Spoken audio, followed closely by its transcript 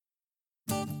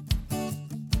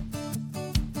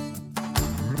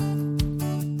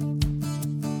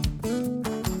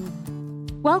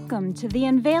Welcome to the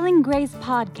Unveiling Grace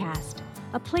podcast,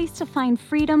 a place to find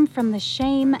freedom from the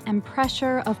shame and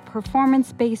pressure of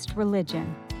performance-based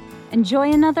religion.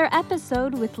 Enjoy another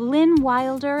episode with Lynn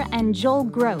Wilder and Joel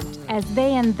Grote as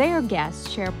they and their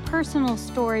guests share personal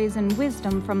stories and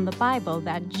wisdom from the Bible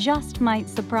that just might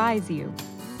surprise you.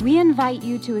 We invite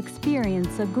you to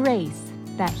experience a grace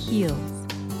that heals.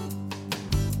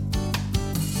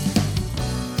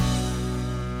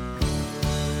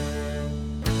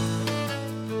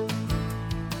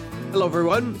 Hello,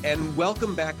 everyone, and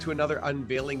welcome back to another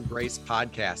Unveiling Grace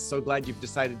podcast. So glad you've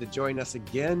decided to join us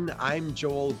again. I'm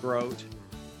Joel Grote.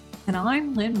 And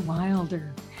I'm Lynn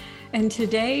Wilder. And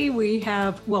today we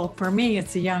have, well, for me,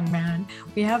 it's a young man.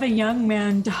 We have a young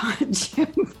man, Todd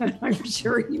Jim, but I'm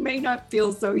sure he may not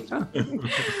feel so young.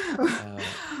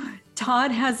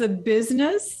 Todd has a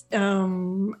business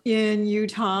in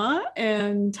Utah,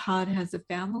 and Todd has a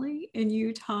family in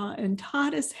Utah, and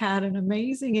Todd has had an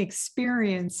amazing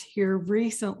experience here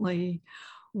recently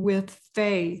with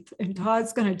faith. And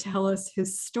Todd's going to tell us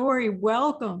his story.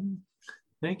 Welcome.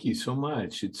 Thank you so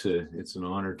much. It's an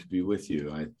honor to be with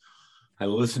you. I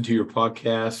listen to your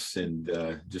podcasts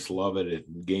and just love it.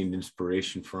 It gained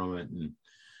inspiration from it, and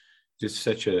just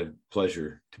such a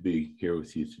pleasure to be here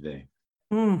with you today.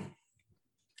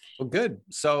 Well, good.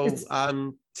 So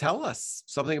tell us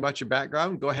something about your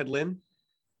background. Go ahead, Lynn.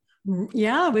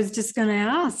 Yeah, I was just going to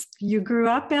ask. You grew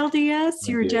up LDS,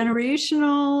 you're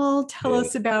generational. Tell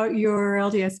us about your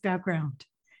LDS background.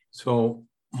 So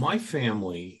my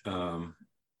family came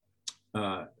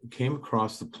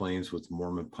across the plains with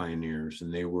Mormon pioneers,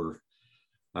 and they were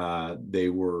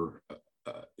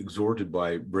exhorted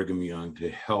by Brigham Young to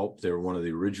help. They were one of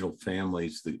the original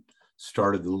families that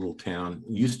started the little town,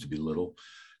 used to be little,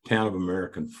 town of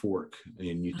American Fork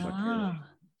in Utah, Carolina.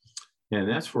 And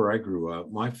that's where I grew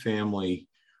up. My family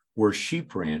were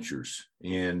sheep ranchers,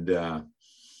 and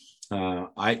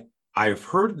I've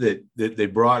heard that they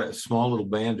brought a small little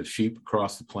band of sheep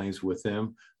across the plains with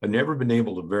them. I've never been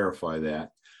able to verify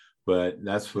that, but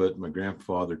that's what my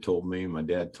grandfather told me, my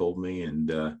dad told me,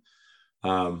 and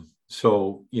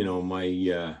so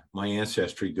my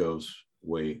ancestry goes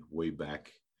way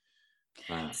back.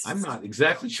 I'm not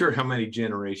exactly sure how many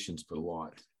generations, but a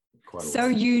lot. So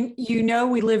you know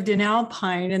we lived in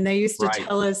Alpine, and they used to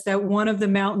tell us that one of the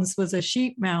mountains was a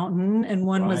sheep mountain and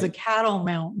one was a cattle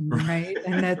mountain, right?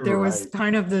 And that there was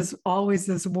kind of always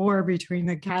this war between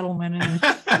the cattlemen and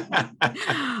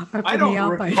I don't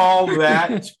recall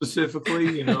that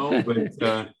specifically,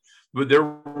 but there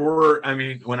were. I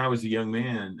mean, when I was a young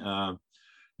man,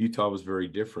 Utah was very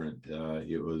different.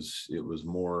 It was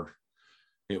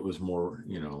more,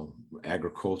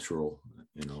 agricultural,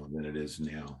 than it is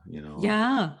now,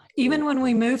 Yeah. Even when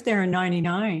we moved there in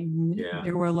 99,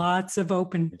 there were lots of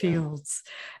open fields,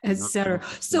 etc.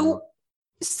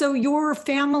 So your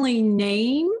family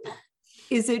name,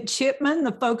 is it Chipman?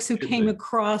 The folks who came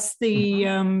across the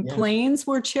plains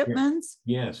were Chipmans?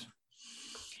 Yes.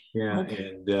 Yeah.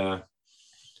 Okay.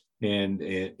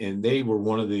 And they were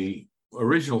one of the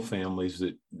original families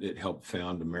that helped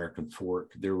found American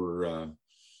Fork. There were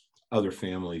other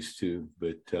families too,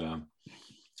 but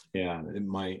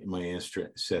my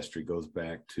ancestry goes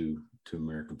back to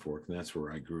American Fork, and that's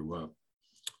where I grew up,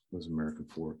 was American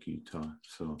Fork, Utah.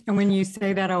 So, and when you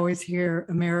say that, I always hear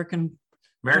American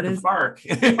Park.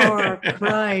 Park,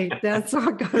 right? That's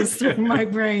what goes through my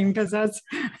brain, because that's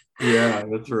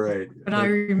right. But I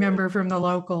remember from the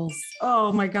locals.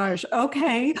 Oh my gosh.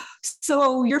 Okay,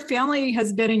 so your family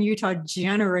has been in Utah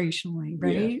generationally,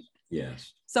 right?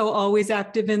 Yes. So always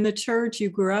active in the church. You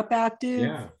grew up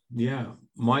active. Yeah.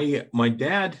 My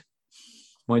dad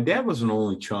was an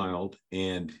only child,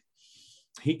 and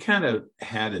he kind of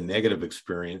had a negative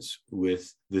experience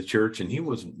with the church, and he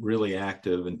wasn't really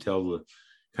active until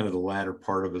the latter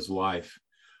part of his life.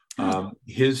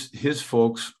 His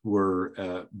folks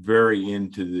were very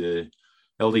into the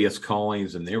LDS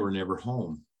callings, and they were never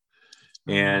home.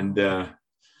 And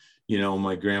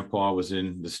my grandpa was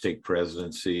in the stake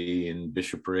presidency and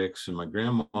bishoprics, and my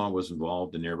grandma was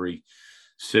involved in every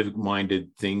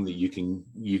civic-minded thing that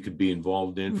you could be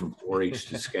involved in, from 4-H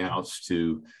to Scouts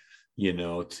to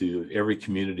every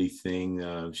community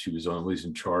thing. She was always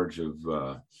in charge of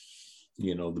the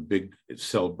big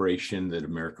celebration that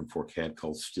American Fork had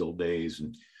called Still Days,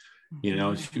 and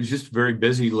she was just a very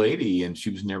busy lady, and she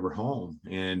was never home.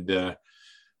 And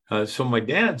so my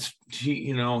dad's,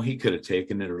 he could have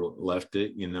taken it or left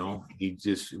it, he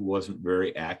just wasn't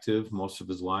very active most of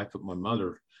his life, but my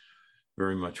mother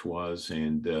very much was.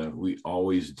 And we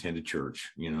always attended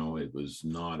church, it was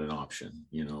not an option.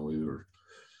 We were,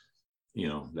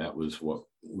 that was what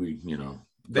we,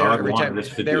 there every time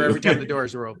the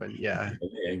doors were open. Yeah.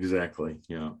 Exactly.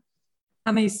 Yeah.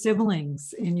 How many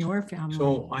siblings in your family?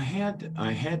 So I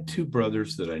had two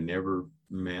brothers that I never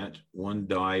met. One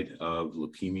died of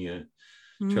leukemia,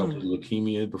 childhood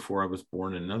leukemia, before I was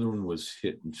born. Another one was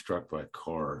hit and struck by a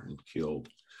car and killed.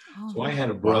 So I had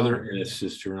a brother and a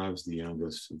sister, and I was the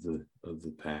youngest of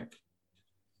the pack.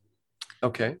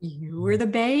 Okay. You were the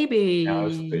baby. I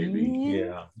was the baby.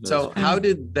 Yeah. So how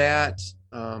did that,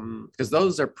 because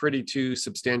those are two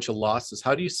substantial losses.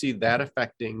 How do you see that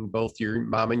affecting both your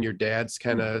mom and your dad's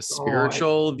kind of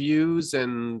spiritual views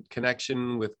and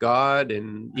connection with God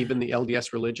and even the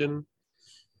LDS religion?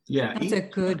 Yeah. That's a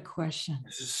good question.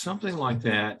 Something like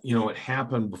that. It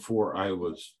happened before I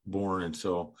was born. And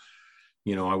so,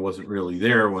 I wasn't really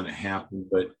there when it happened,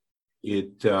 but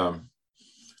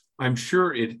I'm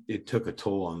sure it took a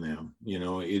toll on them.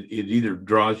 It either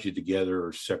draws you together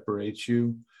or separates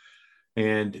you.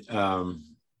 And, so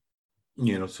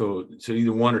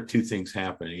either one or two things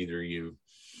happen. Either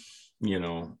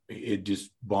it just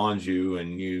bonds you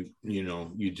and you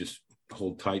just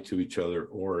hold tight to each other,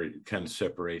 or it kind of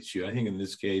separates you. I think in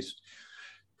this case,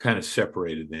 kind of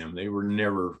separated them. They were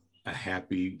never a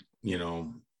happy,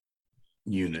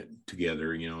 unit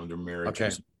together. Their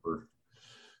marriage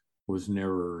was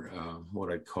never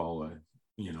what I'd call a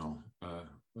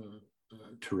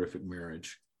terrific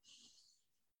marriage.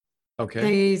 Okay.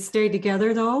 They stayed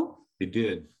together though? They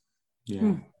did.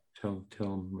 Yeah. Till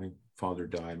my father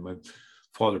died. My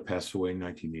father passed away in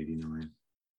 1989.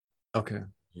 Okay.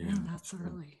 Yeah. That's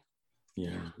early.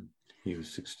 Yeah. He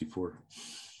was 64.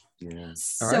 Yeah.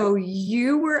 So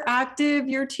you were active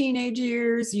your teenage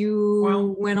years.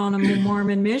 You went on a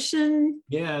Mormon mission.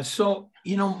 Yeah. So,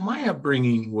 my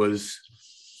upbringing was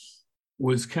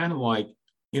kind of like,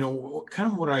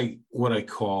 kind of what I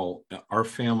call, our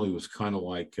family was kind of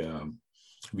like, have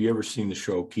you ever seen the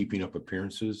show Keeping Up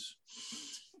Appearances?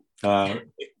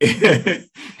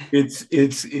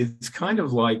 It's kind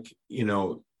of like,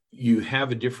 you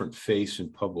have a different face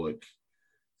in public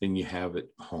than you have at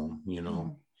home,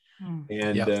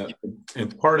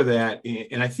 And part of that,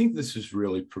 and I think this is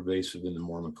really pervasive in the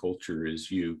Mormon culture,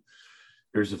 is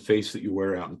there's a face that you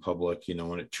wear out in public, and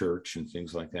at church and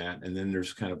things like that, and then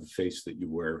there's kind of a face that you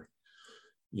wear,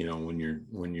 when you're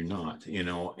not, And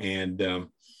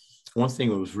one thing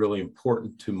that was really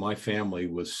important to my family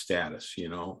was status,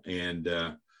 and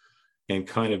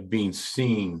kind of being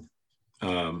seen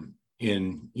in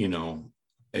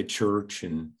at church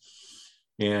and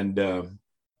and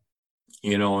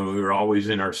we were always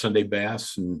in our Sunday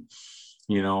best and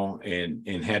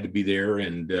had to be there.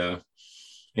 And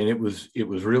it was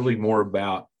really more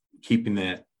about keeping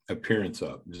that appearance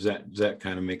up. Does that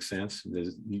kind of make sense?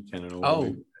 You kind of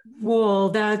know? Well,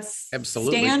 that's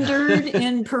absolutely standard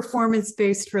in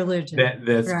performance-based religion.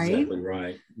 That's right? Exactly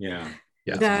right. Yeah.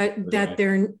 That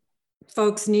their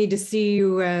folks need to see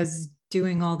you as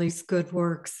doing all these good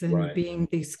works and being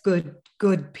these good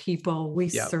people. We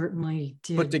certainly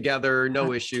did. Put together,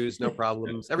 no issues, no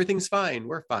problems. Everything's fine.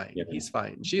 We're fine. Yeah. He's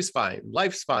fine. She's fine.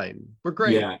 Life's fine. We're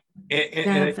great. Yeah.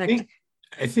 And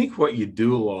I think what you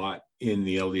do a lot in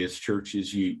the LDS church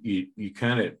is you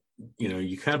kind of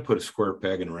put a square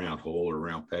peg in a round hole, or a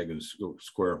round peg in a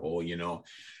square hole.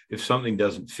 If something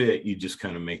doesn't fit, you just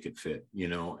kind of make it fit,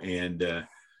 and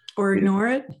or ignore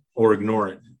it. Or ignore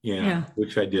it. Yeah.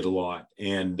 Which I did a lot.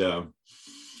 And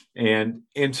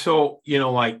so,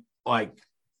 like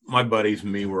my buddies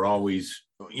and me were always,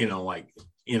 wanting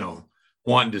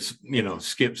to,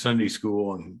 skip Sunday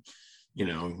school and,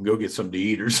 go get something to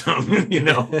eat or something,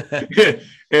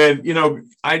 and,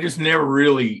 I just never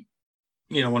really,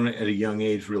 when at a young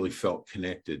age really felt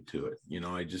connected to it.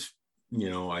 I just,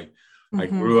 I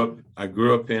grew up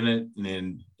in it,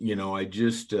 and I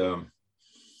just,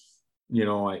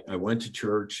 I went to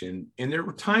church, and there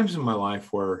were times in my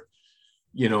life where,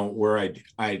 where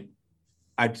I'd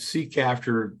seek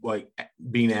after like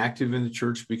being active in the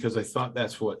church, because I thought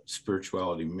that's what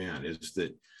spirituality meant, is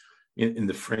that in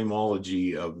the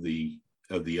phraseology of the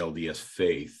LDS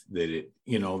faith, that it,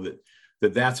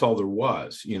 that's all there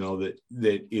was,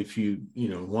 that if you,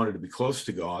 wanted to be close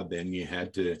to God, then you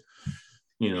had to,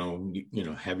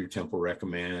 have your temple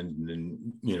recommend, and then,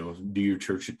 do your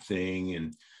church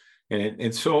thing.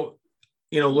 And so,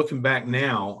 looking back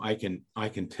now, I can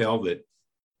tell that,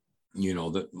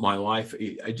 that my life,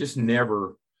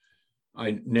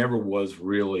 I never was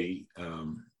really,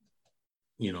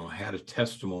 had a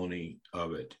testimony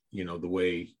of it, the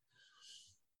way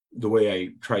I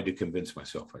tried to convince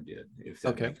myself I did, if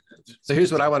that makes sense. So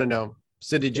here's what I want to know.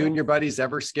 So did you and your buddies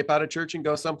ever skip out of church and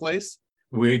go someplace?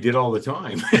 We did all the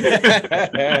time.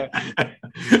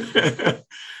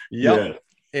 Yep. Yeah.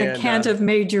 I can't have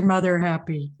made your mother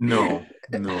happy. No.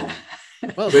 Well,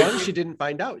 as long as she didn't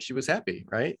find out, she was happy,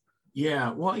 right?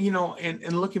 Yeah. Well,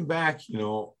 and looking back,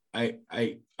 I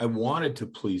wanted to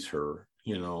please her,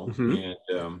 and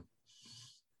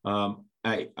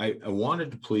I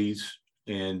wanted to please,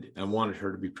 and I wanted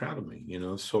her to be proud of me,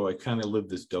 so I kind of lived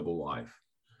this double life.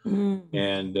 Mm-hmm.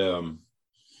 And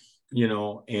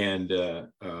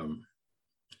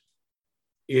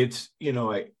it's,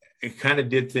 I kind of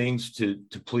did things to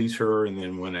please her. And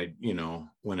then when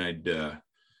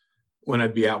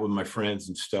I'd be out with my friends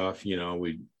and stuff,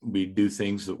 we'd do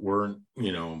things that weren't,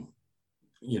 that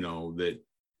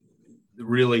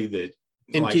really that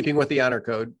in keeping with the honor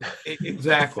code.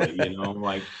 Exactly.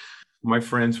 Like my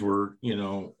friends were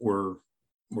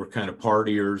kind of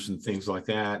partiers and things like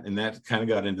that. And that kind of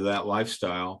got into that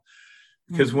lifestyle.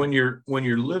 Because when you're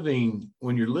living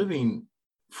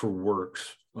for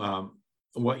works,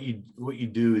 what you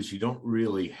do is you don't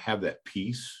really have that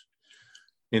peace,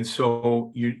 and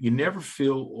so you never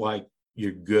feel like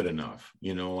you're good enough.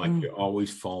 You're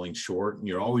always falling short, and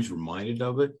you're always reminded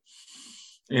of it.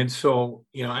 And so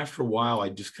after a while, I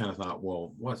just kind of thought,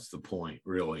 well, what's the point,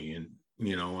 really? And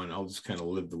and I'll just kind of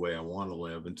live the way I want to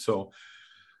live. And so,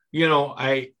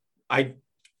 I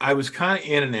was kind of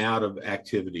in and out of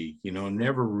activity,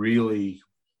 never really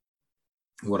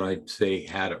what I'd say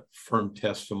had a firm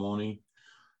testimony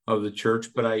of the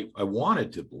church, but I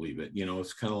wanted to believe it.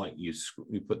 It's kind of like you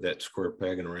put that square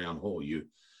peg in a round hole. You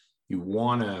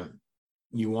want to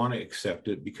accept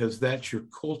it because that's your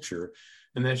culture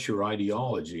and that's your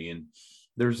ideology. And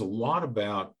there's a lot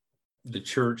about the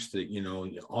church that,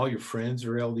 all your friends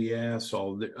are LDS,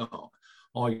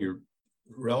 all your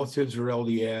relatives are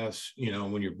LDS,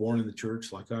 when you're born in the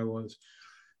church like I was,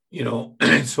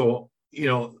 and so,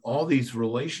 all these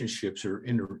relationships are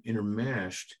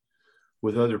intermeshed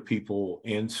with other people.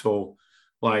 And so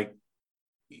like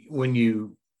when you're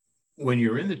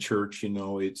in the church,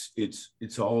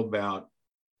 it's all about,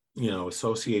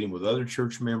 associating with other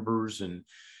church members. And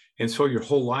so your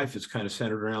whole life is kind of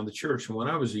centered around the church. And when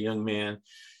I was a young man,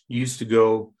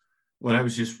 when I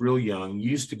was just real young, you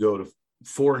used to go to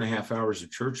 4.5 hours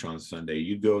of church on Sunday.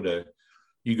 You go to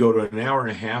an hour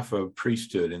and a half of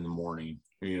priesthood in the morning,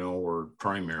 or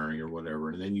primary or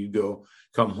whatever. And then you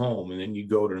come home, and then you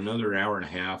go to another hour and a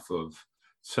half of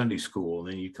Sunday school. And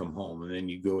then you come home, and then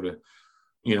you go to,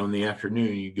 in the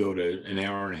afternoon, you go to an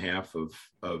hour and a half of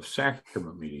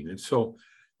sacrament meeting. And so,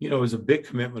 it was a big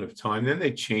commitment of time. Then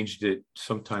they changed it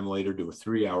sometime later to a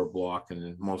 3-hour block. And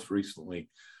then most recently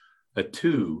a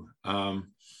 2.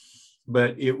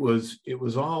 But it was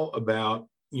all about,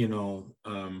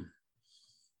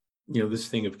 this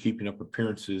thing of keeping up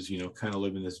appearances, kind of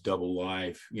living this double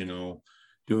life,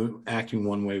 acting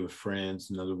one way with friends,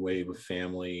 another way with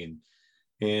family.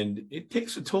 And it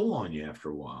takes a toll on you after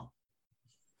a while,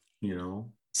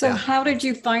 So how did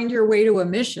you find your way to a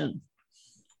mission?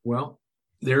 Well,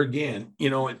 there again,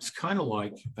 it's kind of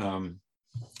like in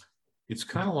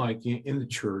the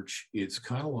church, it's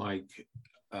kind of like,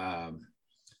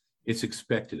 it's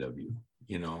expected of you,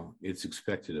 it's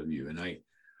expected of you. And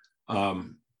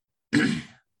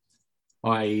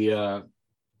I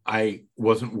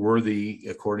wasn't worthy,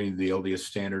 according to the LDS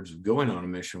standards, of going on a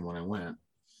mission when I went.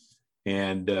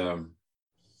 And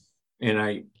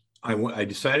I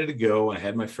decided to go. I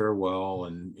had my farewell,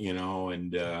 and,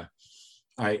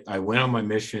 I went on my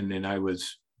mission, and I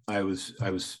was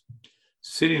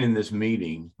sitting in this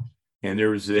meeting. And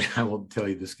there was I won't tell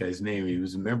you this guy's name. He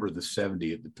was a member of the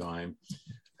 70 at the time.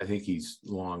 I think he's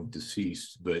long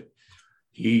deceased, but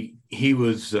he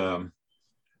was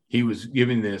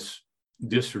giving this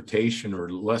dissertation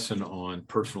or lesson on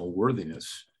personal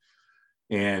worthiness.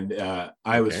 And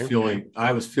I was feeling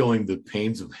the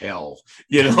pains of hell,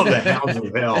 the hounds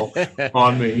of hell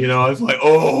on me. I was like,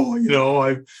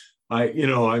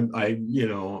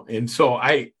 and so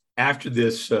after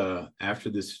this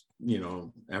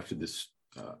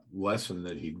lesson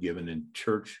that he'd given in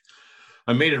church,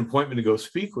 I made an appointment to go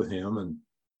speak with him. And,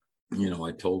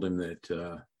 I told him that,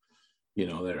 that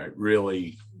I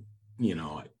really,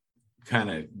 I kind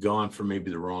of gone for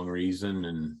maybe the wrong reason.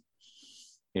 And,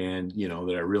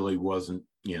 that I really wasn't,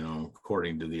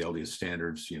 according to the LDS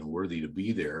standards, worthy to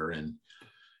be there. And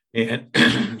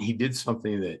he did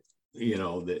something that,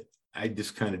 that I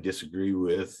just kind of disagree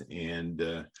with.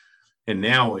 And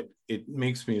now it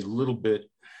makes me a little bit,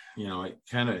 I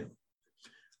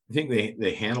think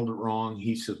they handled it wrong.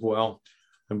 He says, well,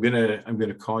 I'm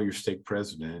gonna call your stake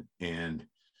president, and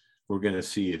we're gonna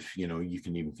see if you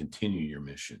can even continue your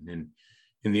mission. And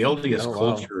in the LDS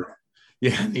culture,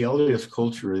 Yeah, in the LDS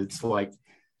culture, it's like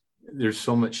there's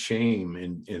so much shame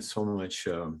and so much,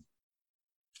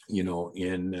 in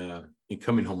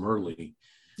coming home early.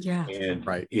 Yeah. And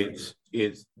Right. it's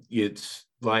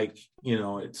like,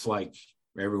 it's like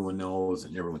everyone knows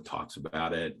and everyone talks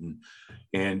about it.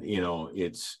 And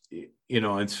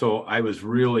so I was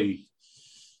really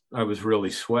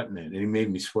sweating it, and he made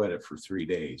me sweat it for 3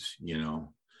 days,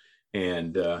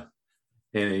 and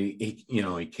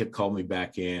he kept calling me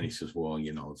back in. He says, well,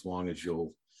 as long as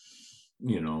you'll,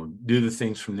 do the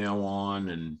things from now on,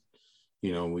 and,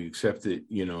 we accept that,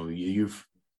 you've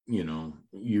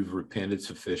repented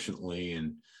sufficiently,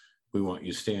 and we want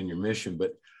you to stay on your mission.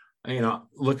 But,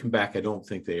 looking back, I don't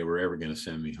think they were ever going to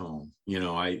send me home.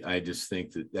 I just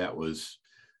think that was,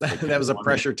 that was a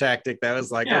pressure tactic. That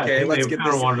was like, yeah, okay, let's get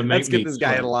this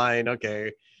guy in line.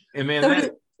 Okay. And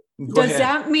man, So does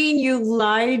that mean you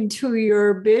lied to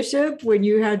your bishop when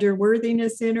you had your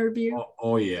worthiness interview?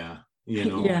 Oh yeah.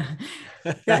 Yeah.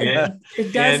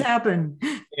 It does happen.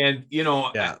 And,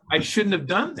 I shouldn't have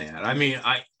done that. I mean,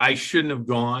 I shouldn't have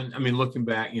gone. I mean, looking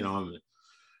back, I'm,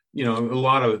 a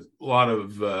lot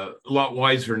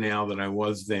wiser now than I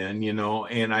was then,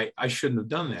 and I shouldn't have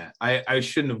done that. I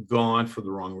shouldn't have gone for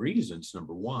the wrong reasons,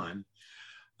 number one.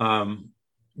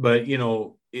 But,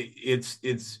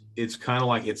 it's kind of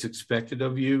like it's expected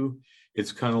of you.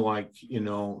 It's kind of like,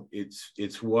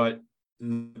 it's what,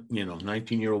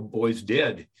 19-year-old boys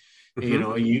did,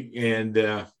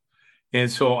 and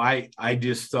so I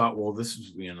just thought, well, this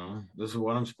is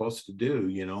what I'm supposed to do,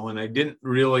 and I didn't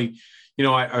really,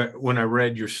 when I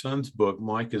read your son's book,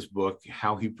 Micah's book,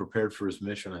 how he prepared for his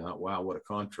mission, I thought, wow, what a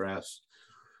contrast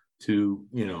to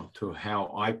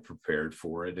how I prepared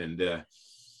for it. And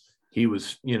he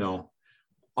was,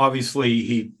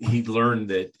 obviously he learned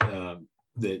that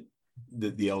the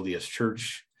LDS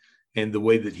Church and the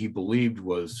way that he believed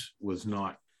was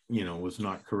not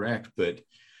correct. But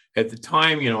at the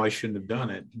time, I shouldn't have done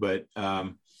it. But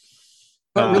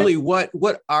really,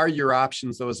 what are your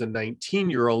options though as a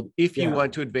 19-year-old if you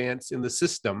want to advance in the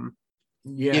system?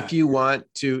 Yeah. If you want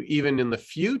to, even in the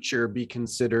future, be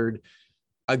considered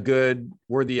a good,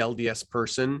 worthy LDS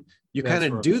person, you kind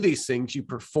of do these things, you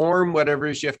perform whatever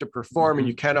it is you have to perform, and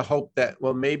you kind of hope that,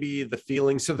 well, maybe the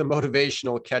feelings of the motivation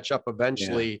will catch up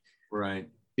eventually. Yeah. Right.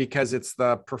 Because it's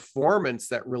the performance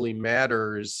that really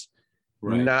matters,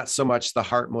 not so much the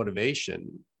heart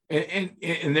motivation.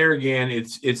 And there again,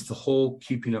 it's the whole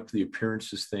keeping up the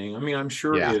appearances thing. I mean, I'm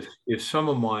sure if some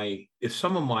of my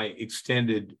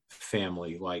extended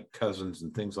family, like cousins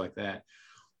and things like that,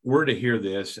 were to hear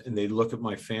this and they look at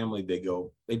my family,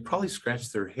 they'd probably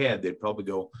scratch their head. They'd probably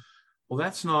go, well,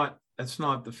 that's not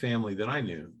the family that I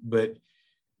knew. But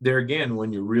there again,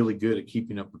 when you're really good at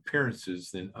keeping up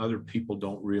appearances, then other people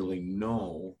don't really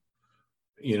know,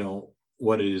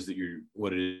 what it is that you're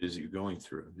going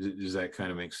through. Does that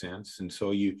kind of make sense? And so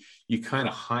you kind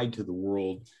of hide to the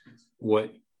world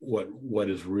what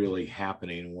is really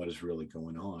happening and what is really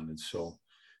going on. And so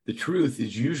the truth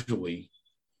is usually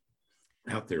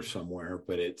out there somewhere,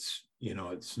 but it's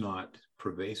not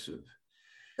pervasive.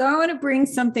 So I want to bring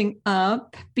something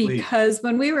up because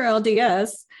when we were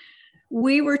LDS,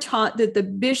 we were taught that the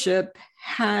bishop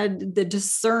had the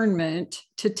discernment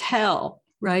to tell,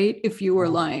 right, if you were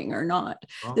lying or not.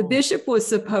 The bishop was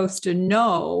supposed to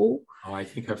know. Oh, I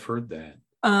think I've heard that.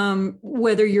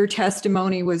 Whether your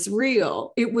testimony was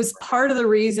real. It was part of the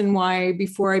reason why,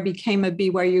 before I became a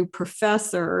BYU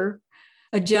professor,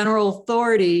 a general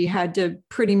authority had to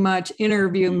pretty much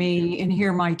interview me and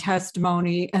hear my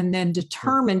testimony and then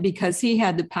determine, because he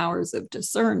had the powers of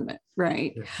discernment,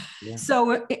 right? Yeah.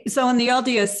 So in the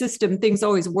LDS system, things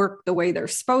always work the way they're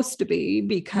supposed to be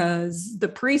because the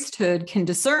priesthood can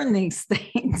discern these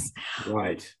things.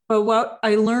 Right. But what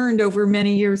I learned over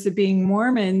many years of being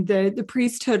Mormon, that the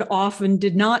priesthood often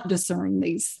did not discern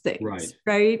these things,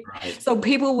 right? So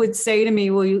people would say to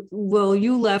me, well,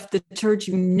 you left the church,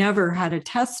 you never had a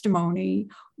testimony.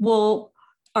 Well,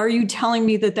 are you telling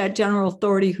me that general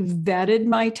authority who vetted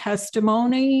my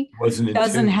testimony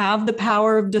doesn't have the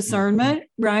power of discernment,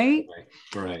 right?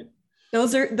 Right.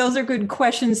 Those are good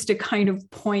questions to kind of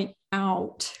point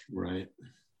out. Right.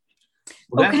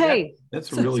 Well, okay.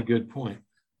 That's a really good point.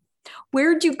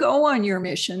 Where'd you go on your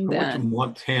mission then? I went to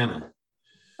Montana.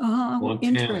 Oh,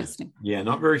 interesting. Yeah,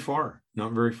 not very far.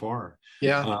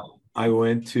 Yeah. I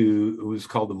went to, it was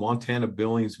called the Montana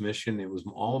Billings Mission. It was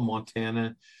all of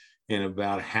Montana and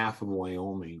about half of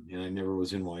Wyoming. And I never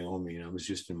was in Wyoming. I was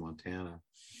just in Montana.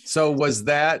 So was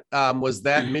that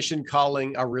mission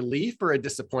calling a relief or a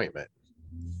disappointment?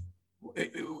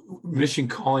 Mission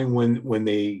calling when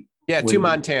they Yeah, to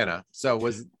Montana. So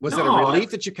was it a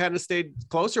relief that you kind of stayed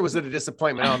close, or was it a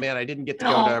disappointment? Oh man, I didn't get to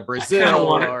go to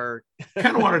Brazil.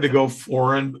 Kind of wanted to go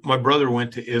foreign. My brother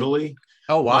went to Italy.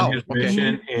 Oh wow! On his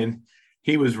mission, and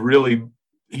he was really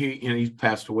he's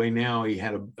passed away now. He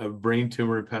had a brain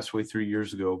tumor and passed away 3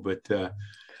 years ago. But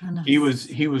he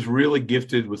was really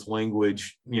gifted with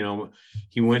language.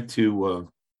 He went to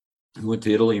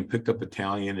Italy and picked up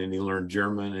Italian, and he learned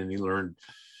German, and he learned.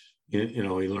 He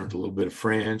learned a little bit of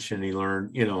French, and he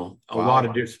learned, a lot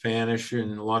of Spanish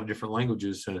and a lot of different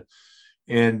languages.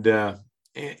 And it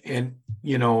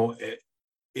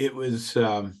was,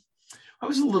 I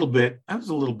was a little bit,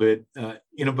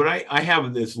 but I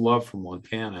have this love for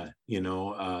Montana,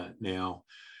 now,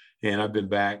 and I've been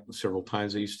back several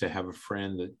times. I used to have a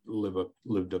friend that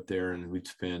lived up there, and I'd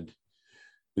spend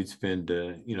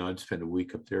a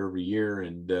week up there every year.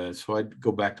 And so I'd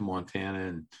go back to Montana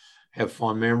and have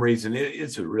fond memories, and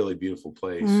it's a really beautiful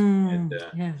place.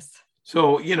 Yes.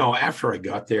 So, after I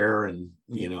got there, and,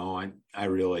 I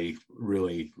really,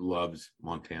 really loved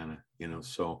Montana,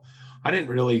 so I didn't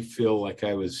really feel like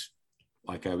I was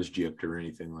gypped or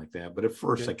anything like that. But at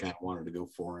first I kind of wanted to go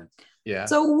foreign. Yeah.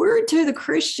 So word to the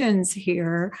Christians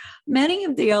here, many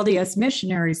of the LDS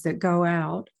missionaries that go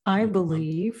out, I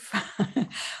believe,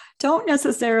 don't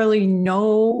necessarily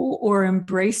know or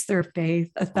embrace their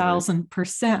faith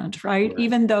 1,000%, right?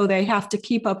 Even though they have to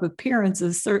keep up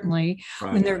appearances, certainly,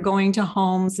 when they're going to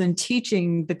homes and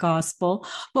teaching the gospel.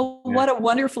 But what a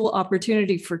wonderful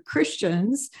opportunity for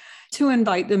Christians to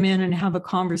invite them in and have a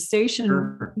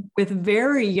conversation with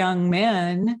very young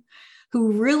men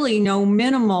who really know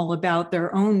minimal about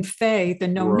their own faith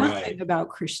and know nothing about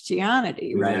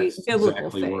Christianity, right? That's Biblical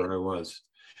exactly faith. Where I was.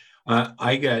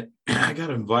 I got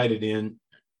invited in.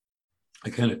 I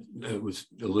kind of was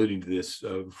alluding to this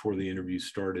before the interview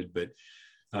started, but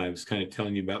I was kind of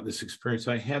telling you about this experience.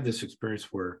 I had this experience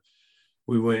where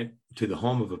we went to the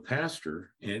home of a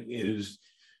pastor, and it was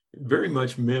very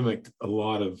much mimicked a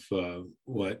lot of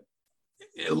what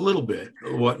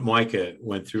Micah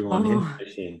went through on his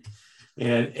mission.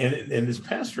 And this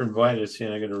pastor invited us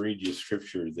in. I'm going to read you a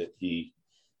scripture that he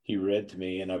read to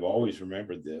me, and I've always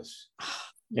remembered this.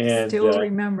 And still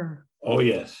remember. Oh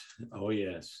yes.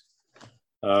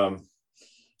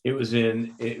 It was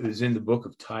in the book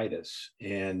of Titus,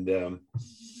 and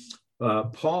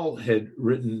Paul had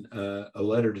written a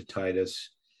letter to Titus,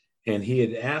 and he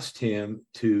had asked him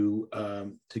to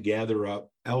gather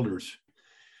up elders,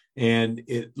 and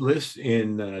it lists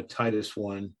in Titus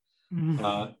 1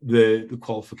 the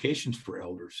qualifications for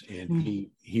elders, and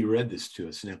he read this to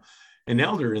us. Now, an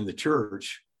elder in the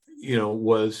church,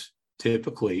 was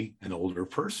typically an older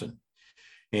person,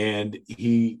 and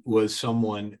he was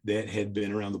someone that had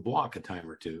been around the block a time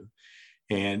or two,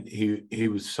 and he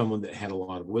was someone that had a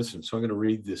lot of wisdom. So I'm going to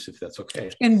read this, if that's okay.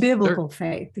 In biblical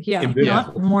faith,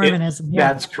 not Mormonism.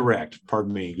 That's correct.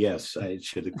 Pardon me. Yes, I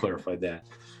should have clarified that.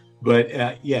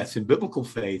 But yes, in biblical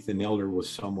faith, an elder was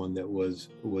someone that was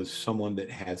someone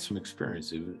that had some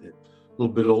experience, a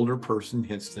little bit older person,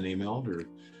 hence the name elder.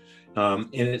 And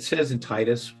it says in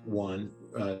Titus 1,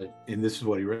 and this is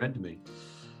what he read to me.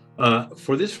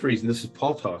 For this reason, this is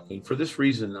Paul talking, for this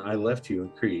reason I left you in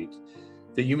Crete,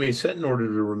 that you may set in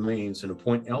order the remains and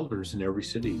appoint elders in every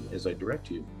city as I direct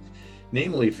you.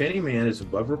 Namely, if any man is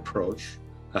above reproach,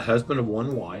 a husband of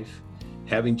one wife,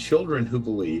 having children who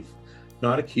believe,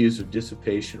 not accused of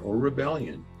dissipation or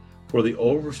rebellion, for the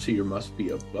overseer must be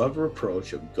above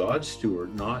reproach, of God's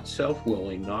steward, not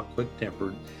self-willing, not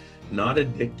quick-tempered, not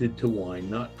addicted to wine,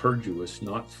 not perjurious,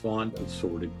 not fond of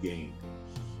sordid gain.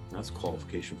 That's a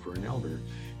qualification for an elder.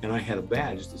 And I had a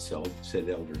badge that said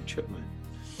Elder Chipman.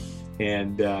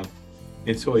 And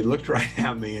so he looked right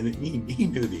at me, and he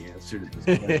knew the answer to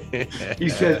this question. He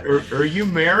said, are you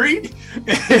married?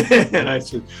 And I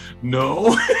said,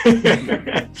 no.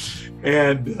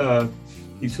 And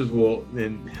he says, well,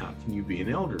 then how can you be an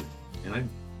elder? And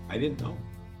I didn't know.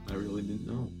 I really didn't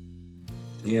know.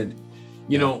 And,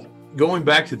 going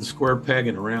back to the square peg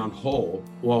and a round hole,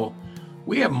 well,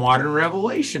 we have modern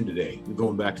revelation today.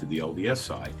 Going back to the LDS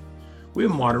side, we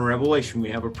have modern revelation. We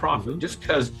have a prophet. Just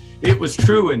because it was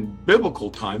true in biblical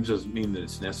times doesn't mean that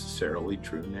it's necessarily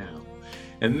true now.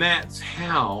 And that's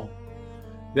how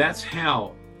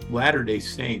Latter-day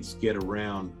Saints get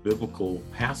around biblical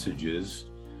passages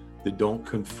that don't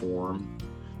conform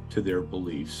to their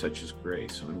beliefs, such as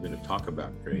grace. And I'm going to talk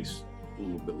about grace a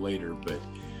little bit later, but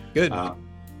good.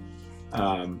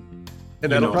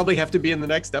 And that'll probably have to be in the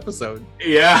next episode.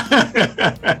 Yeah.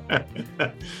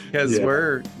 Because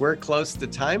we're close to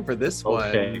time for this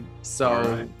one.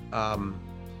 So right.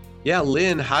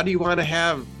 Lynn, how do you want to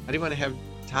have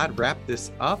Todd wrap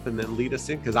this up and then lead us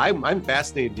in? Because I'm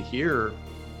fascinated to hear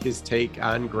his take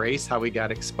on grace, how he got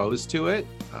exposed to it.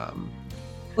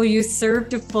 Well, you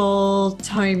served a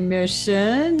full-time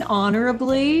mission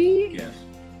honorably. Yes.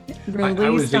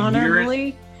 Released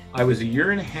honorably. I was a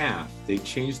year and a half. They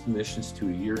changed the missions to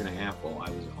a year and a half while I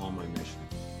was on my mission.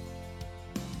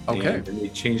 Okay. And they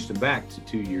changed them back to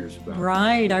 2 years about.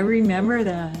 Right. I remember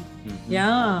that. Mm-hmm.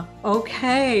 Yeah.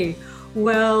 Okay.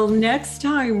 Well, next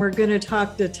time we're going to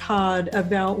talk to Todd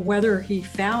about whether he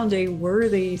found a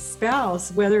worthy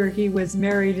spouse, whether he was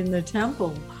married in the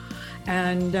temple,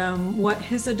 and what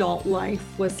his adult life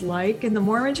was like in the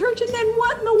Mormon church, and then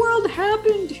what in the world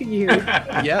happened to you.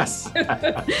 Yes.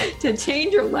 To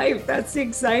change your life. That's the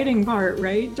exciting part,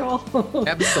 right, Joel?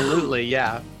 Absolutely.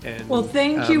 Yeah. And, well,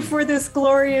 thank you for this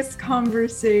glorious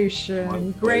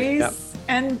conversation. Grace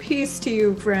and peace to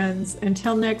you, friends.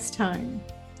 Until next time.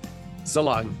 So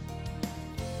long.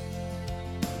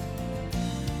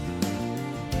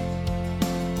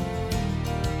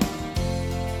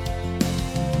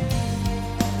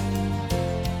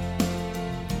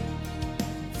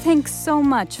 Thanks so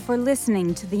much for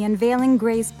listening to the Unveiling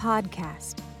Grace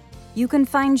podcast. You can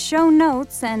find show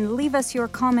notes and leave us your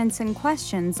comments and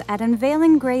questions at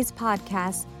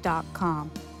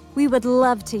unveilinggracepodcast.com. We would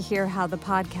love to hear how the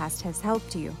podcast has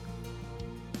helped you.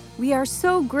 We are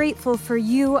so grateful for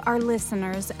you, our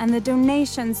listeners, and the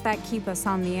donations that keep us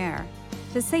on the air.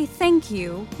 To say thank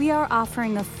you, we are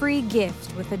offering a free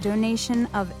gift with a donation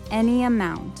of any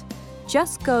amount.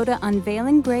 Just go to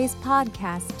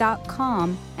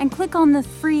unveilinggracepodcast.com and click on the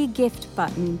free gift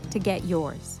button to get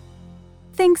yours.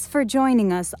 Thanks for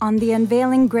joining us on the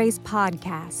Unveiling Grace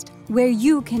podcast, where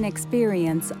you can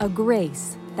experience a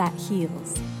grace that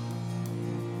heals.